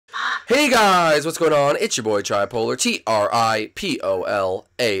Hey guys, what's going on? It's your boy Tripolar, Tripolar,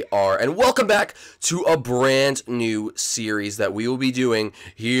 and welcome back to a brand new series that we will be doing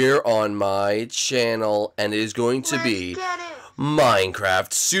here on my channel, and it is going to be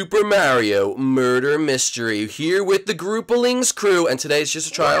Minecraft Super Mario Murder Mystery here with the Groupalings crew, and today it's just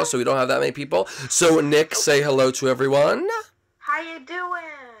a trial, so we don't have that many people. So Nick, say hello to everyone. How you doing?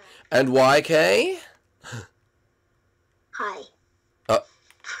 And YK? Hi.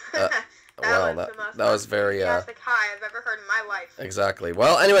 Well, that was very enthusiastic hi I've ever heard in my life. Exactly.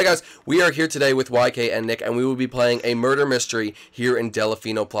 Well, anyway, guys, we are here today with YK and Nick, and we will be playing a murder mystery here in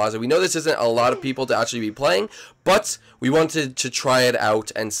Delfino Plaza. We know this isn't a lot of people to actually be playing, but we wanted to try it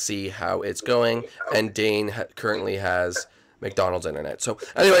out and see how it's going. And Dane currently has McDonald's internet. So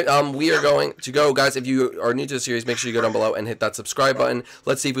anyway, we are going to go, guys. If you are new to the series, make sure you go down below and hit that subscribe button.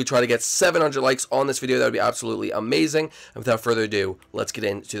 Let's see if we try to get 700 likes on this video. That would be absolutely amazing. And without further ado, let's get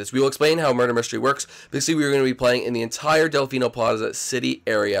into this. We will explain how murder mystery works. Basically, we are going to be playing in the entire Delfino Plaza city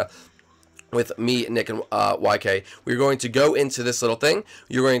area with me, Nick, and YK. We're going to go into this little thing.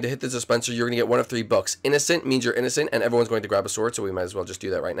 You're going to hit the dispenser. You're going to get one of 3 books. Innocent means you're innocent, and everyone's going to grab a sword, so we might as well just do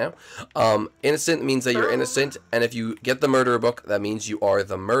that right now. Innocent means that you're innocent, and if you get the murderer book, that means you are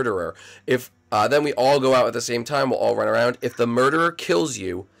the murderer. If then we all go out at the same time. We'll all run around. If the murderer kills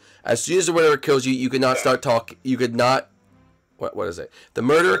you, as soon as the murderer kills you, you could not start talking. You could not... What is it? If the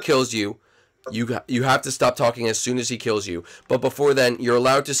murderer kills you, you have to stop talking as soon as he kills you. But before then, you're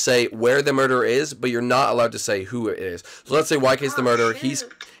allowed to say where the murderer is, but you're not allowed to say who it is. So let's say YK's the murderer. He's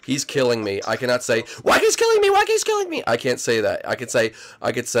killing me. I cannot say YK's killing me. YK's killing me. I can't say that. I could say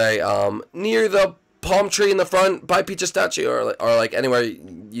near the palm tree in the front by Pizza Statue, or like anywhere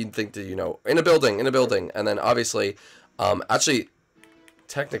you'd think that, you know, in a building. And then obviously, actually,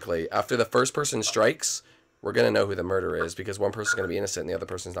 technically, after the first person strikes, we're going to know who the murderer is, because one person's going to be innocent and the other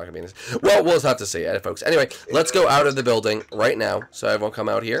person's not going to be innocent. Well, we'll just have to see, folks. Anyway, let's go out of the building right now. So everyone come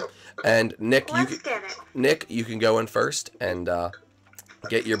out here. And Nick, you can go in first and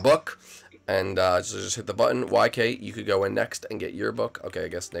get your book. And just hit the button. YK, you could go in next and get your book. Okay, I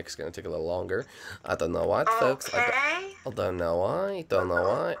guess Nick's going to take a little longer. I don't know why, folks. I don't know why.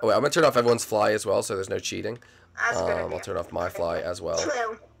 Oh, wait, I'm going to turn off everyone's fly as well, so there's no cheating. I'll turn off my fly as well.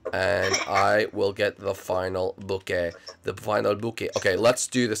 And I will get the final bouquet. Okay, let's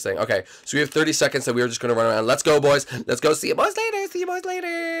do this thing. Okay, so we have 30 seconds that we are just going to run around. Let's go, boys. Let's go. See you boys later.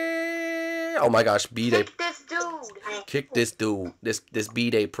 Oh my gosh, B-Day. Kick this dude. This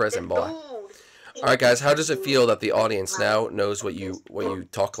B-Day present, boy. Alright, guys, how does it feel that the audience now knows what you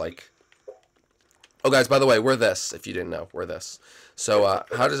talk like? Oh, guys, by the way, we're this. If you didn't know, we're this. So,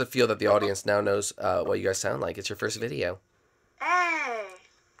 how does it feel that the audience now knows what you guys sound like? It's your first video.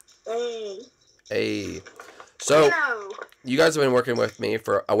 Hey. So, you guys have been working with me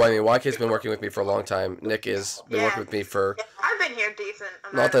for... YK's been working with me for a long time. Nick has been working with me for... I've been here decent.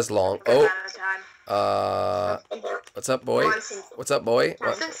 Not as long. What's up, boy? What's up, boy?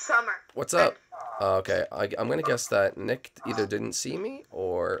 Since summer. What's up? Okay, I'm going to guess that Nick either didn't see me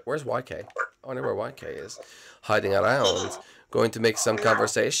or... Where's YK? I wonder where YK is. Hiding around. Going to make some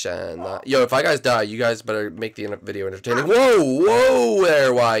conversation. Yo, if I guys die, you guys better make the video entertaining. Whoa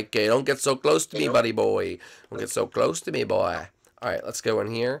there, YK. Don't get so close to me, buddy boy. Don't get so close to me, boy. Alright, let's go in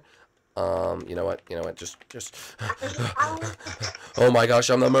here. You know what? Just... Oh my gosh,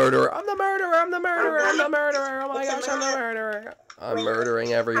 I'm the murderer. Oh my gosh, I'm the murderer. I'm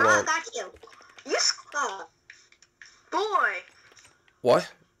murdering everyone. You boy.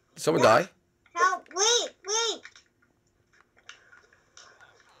 What? Did someone die? No, wait.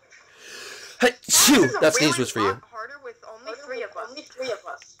 Hey, shoo! That sneeze was for you. Harder with only 3 of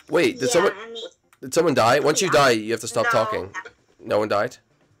us. Wait, did someone die? Once you die, you have to stop talking. No one died?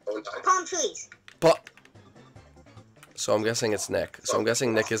 Palm trees. So I'm guessing it's Nick. So I'm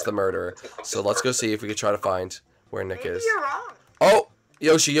guessing Nick is the murderer. So let's go see if we can try to find where Nick is. You're wrong. Oh!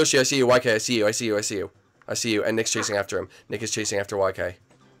 Yoshi, I see you. YK, I see you. And Nick's chasing after him. Nick is chasing after YK.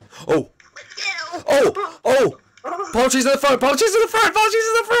 Oh! Palm trees in the front! Palm trees in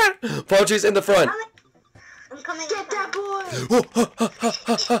the front! I'm coming. Get that boy!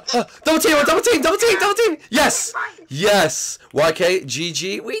 Double team! Yes! YK,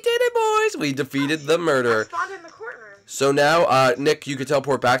 GG, we did it, boys! We defeated the murderer. I spawned in the courtroom. So now, Nick, you can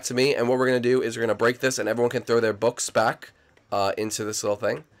teleport back to me, and what we're going to do is we're going to break this, and everyone can throw their books back into this little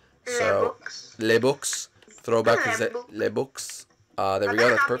thing. So, les books. Throw back les books. There we go,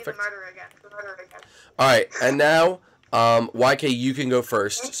 that's perfect. Alright, and now, YK, you can go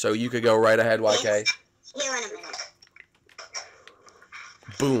first. So you could go right ahead, YK. Here in a minute.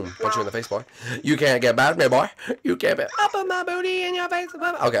 Boom. Punch you in the face, boy. You can't get past me, boy. You can't be up on my booty in your face.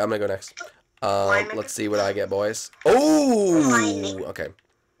 Okay, I'm gonna go next. Let's see what I get, boys. Oh, okay.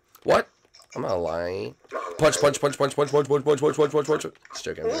 What? I'm not lying. Punch. Just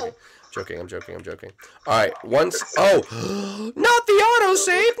joking. I'm joking. All right. Once. Oh, not the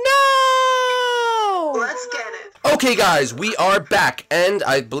autosave. No. Let's get it. Okay, guys, we are back, and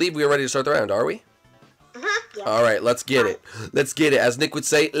I believe we are ready to start the round. Are we? Yeah. All right. Let's get it. Let's get it. As Nick would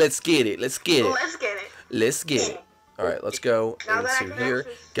say, let's get it. Let's get it. Let's get it. Let's get it. All right, let's go into here,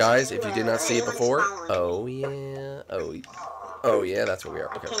 guys. If you did not see it before, oh yeah, oh yeah, that's where we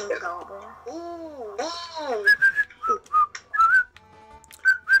are. Okay. Can you go over? Ooh.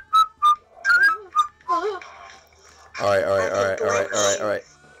 All right.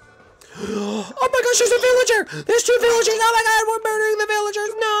 Oh my gosh, there's a villager! There's 2 villagers! Oh my god, we're murdering the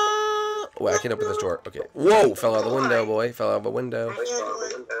villagers! No! Wait, I can open this door. Okay. Whoa! Fell out the window, boy. Fell out of a window.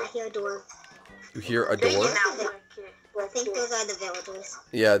 I hear a door. You hear a door? I think those are the villagers.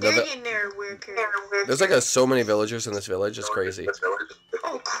 Yeah. There's like so many villagers in this village. It's crazy.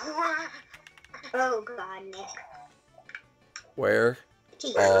 Oh crap! Oh god, Nick. Where?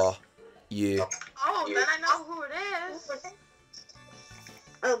 You. Oh, then I know who it is.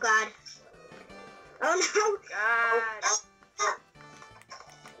 Oh god. Oh no. God.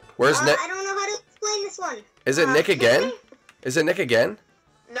 Where's Nick? I don't know how to explain this one. Is it Nick again? Is it Nick again?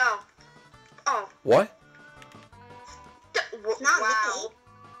 No. Oh. What? It's not Wow. Nicky.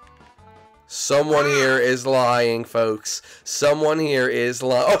 Someone here is lying, folks. Someone here is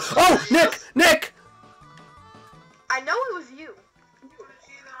lying. Oh, Nick! I know it was you.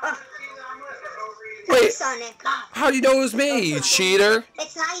 Wait, Sonic. how do you know it was me, you cheater?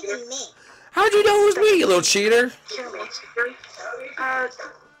 It's not even me. How'd you know it was me, you little cheater?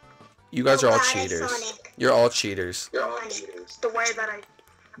 You guys are all God, it's cheaters. Sonic. You're all cheaters. The way that I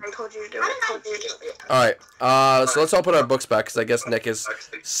told you to do it. Alright, so let's all put our books back, because I guess Nick is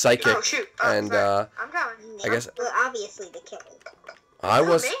psychic. Oh shoot. Oh, And, sorry. I'm coming. I guess- Well, obviously the killer. I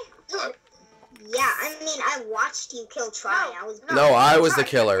was... Me? Yeah, I mean, I watched you kill Try. No, I was the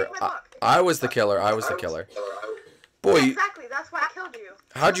Try, killer. take my book. I was the killer. Boy, Yeah, exactly. That's why I killed you.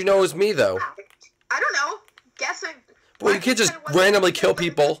 how'd you know it was me, though? I don't know. Guessing. Boy, you can't just randomly kill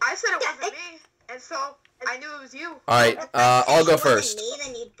people. I said it wasn't me, and so I knew it was you. Alright, I'll go If it wasn't first. me,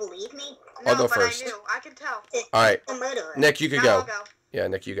 then you'd believe me. I'll go but first. I knew. I can tell. Alright, The murderer. Nick, you could Now go. I'll go. Yeah,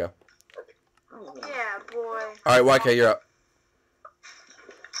 Nick, you go. Oh, no. Yeah, boy. Alright, YK, you're up.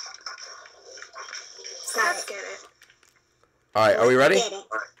 Let's get it. Alright, are we ready? Get it.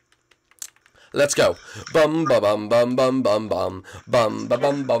 Let's go. Bum ba bum bum bum bum bum bum ba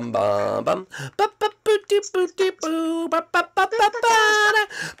bum bum bum bum ba ba boo doo boo doo boo ba ba ba ba ba ba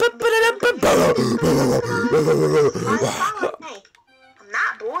ba da ba ba. Hey, I'm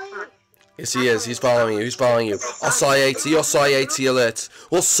not, boy. Yes, he is. He's following you. He's following you. I'll say it alert.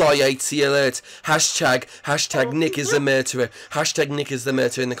 We'll say it alert. Hashtag Nick is the murderer. Hashtag Nick is the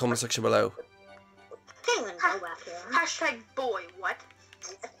murderer in the comment section below. penguin go back here. Hashtag boy. What?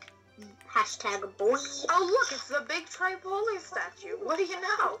 Hashtag boy. Oh look, it's the big Tripolar statue. What do you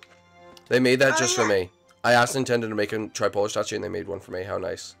know? They made that just for yeah. me. I asked Nintendo to make a Tripolar statue and they made one for me. How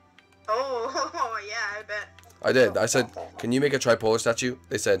nice. Oh yeah, I bet. I did. I said, can you make a Tripolar statue?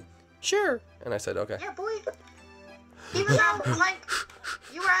 They said, sure. And I said, okay. Yeah, boy. Even though, like,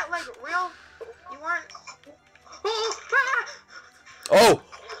 you were at, like, real... You weren't... Oh, ah! Oh!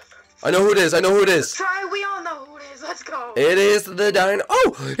 I know who it is. I know who it is. Try, we all know who it is. Let's go. It is the dino.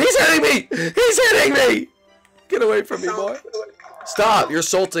 Oh! He's hitting me! He's hitting me! Get away from me, boy. Stop. You're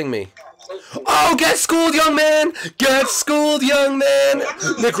assaulting me. Oh, get schooled, young man! Get schooled, young man!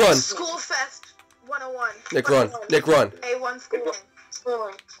 Nick, run. School Fest 101. Nick, run. Nick, run. A1 schooling.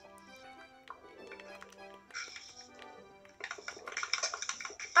 Schooling.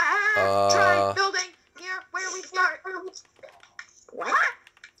 Try building here where we start. What?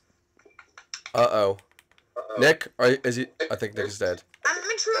 Uh-oh. Nick? Is he? I think Nick is dead. I'm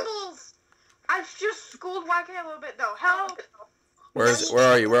in troubles. I've just schooled YK a little bit though. Help! Where is it? Where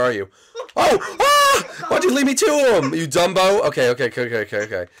are you? Where are you? Oh! Ah! Why'd you lead me to him? You Dumbo? Okay. Let's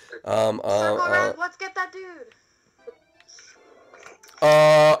get that dude.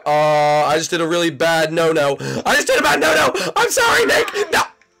 I just did a really bad no-no. I just did a bad no-no! I'm sorry, Nick! No!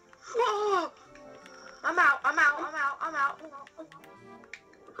 Oh, I'm out.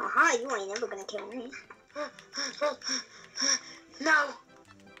 Aha, you ain't never gonna kill me. No,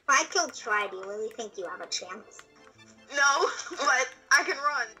 If I killed Try, do you really think you have a chance? no, but I can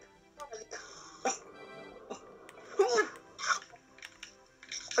run.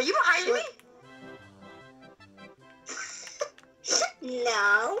 Are you behind me?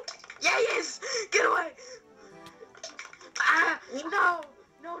 No.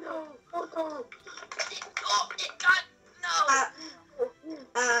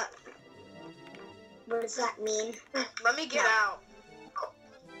 does that mean? Let me get No. out.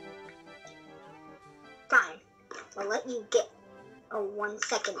 Fine. I'll let you get a 1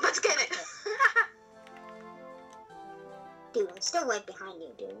 second. Let's get it. Dude, I'm still right behind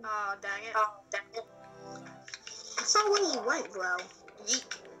you, dude. Oh, dang it. I saw where you went, bro.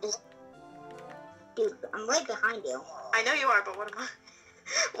 Yeek. Dude, I'm right behind you. I know you are, but what am I?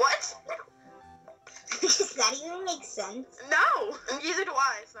 What? Does that even make sense? No. Neither do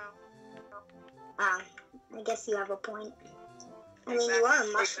I, so. I guess you have a point. I mean, you are a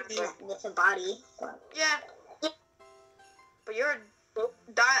mushroom with a body, but... Yeah. But you're an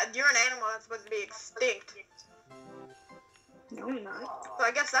animal that's supposed to be extinct. No, I'm not. So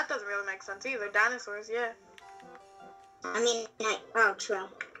I guess that doesn't really make sense either. Dinosaurs, yeah. I mean, oh, true.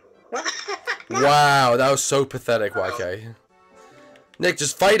 What? Wow, that was so pathetic, YK. Nick,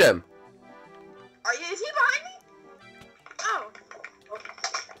 just fight him. Is he behind me? Oh.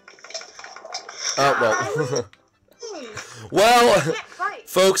 Oh, well. I can't fight.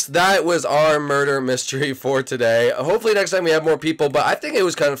 Folks, that was our murder mystery for today. Hopefully next time we have more people, but I think it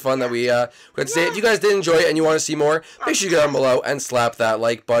was kind of fun that we got to say. If you guys did enjoy it and you want to see more, make sure you go down below and slap that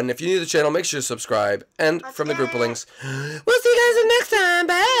like button. If you're new to the channel, make sure to subscribe. And from the group of links, we'll see you guys next time.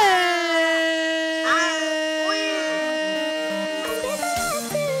 Bye!